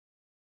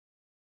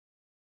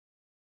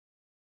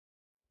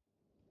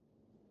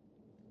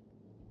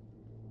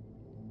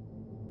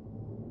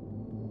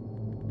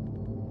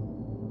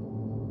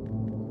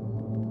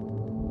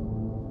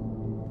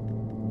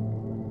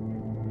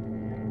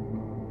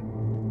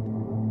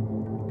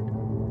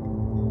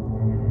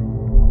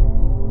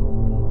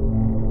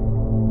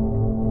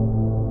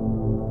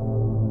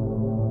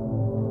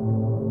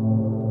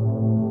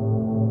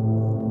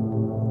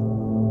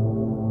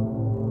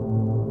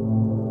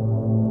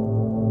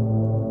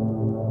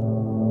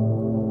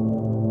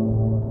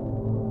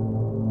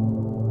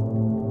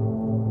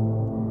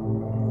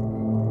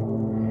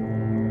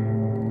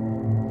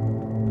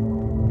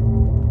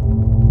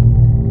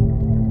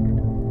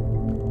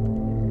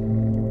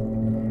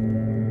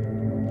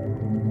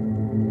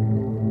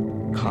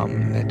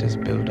Come, let us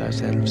build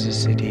ourselves a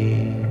city,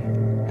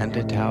 and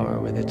a tower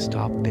with its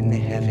top in the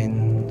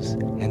heavens,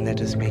 and let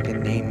us make a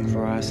name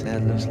for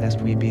ourselves, lest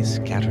we be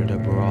scattered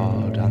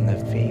abroad on the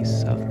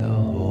face of the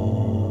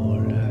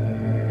whole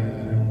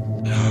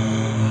earth.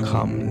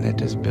 Come,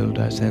 let us build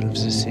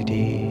ourselves a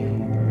city,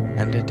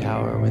 and a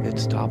tower with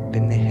its top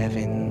in the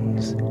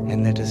heavens,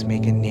 and let us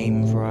make a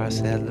name for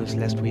ourselves,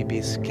 lest we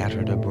be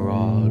scattered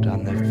abroad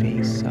on the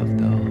face of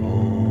the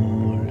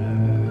whole earth.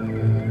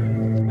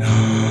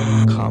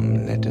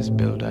 Come, let us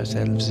build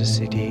ourselves a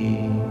city,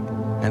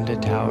 and a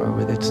tower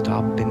with its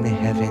top in the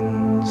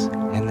heavens,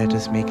 and let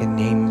us make a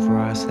name for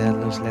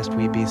ourselves, lest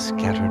we be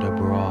scattered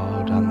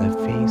abroad on the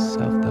face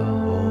of the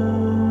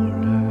whole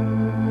earth.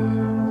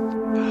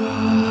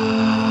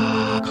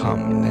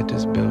 Come, let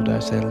us build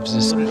ourselves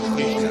a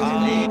city,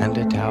 and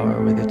a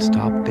tower with its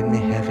top in the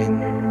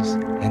heavens,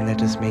 and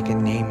let us make a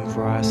name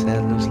for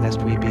ourselves,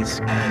 lest we be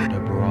scattered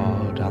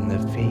abroad on the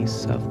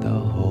face of the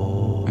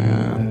whole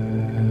earth.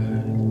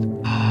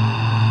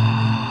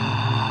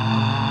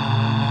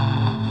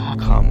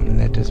 Come,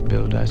 let us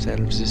build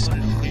ourselves a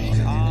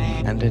city,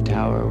 and a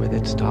tower with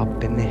its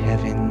top in the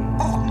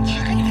heavens,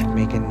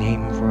 make a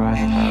name for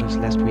ourselves,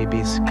 lest we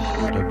be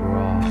scattered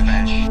abroad on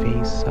the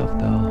face of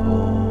the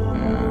whole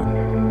earth.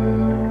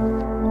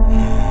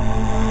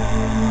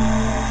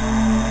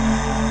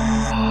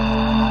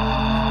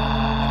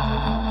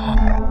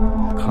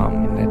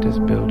 Come, let us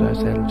build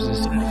ourselves a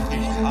city,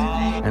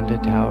 and a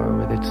tower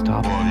with its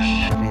top in the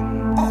heavens,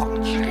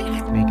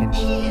 make a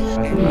name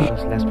for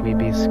ourselves, lest we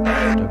be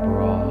scattered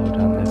abroad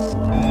on the face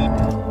of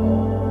the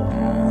whole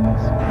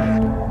earth.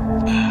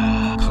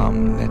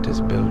 Come, let us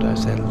build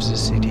ourselves a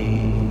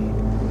city,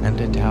 and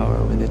a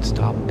tower with its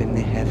top in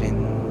the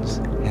heavens,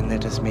 and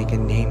let us make a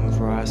name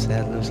for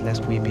ourselves,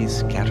 lest we be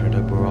scattered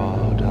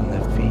abroad on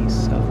the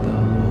face of the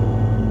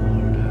whole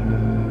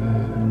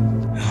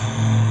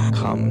earth.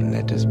 Come,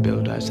 let us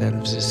build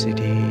ourselves a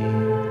city.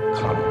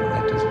 Come,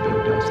 let us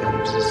build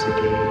ourselves a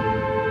city.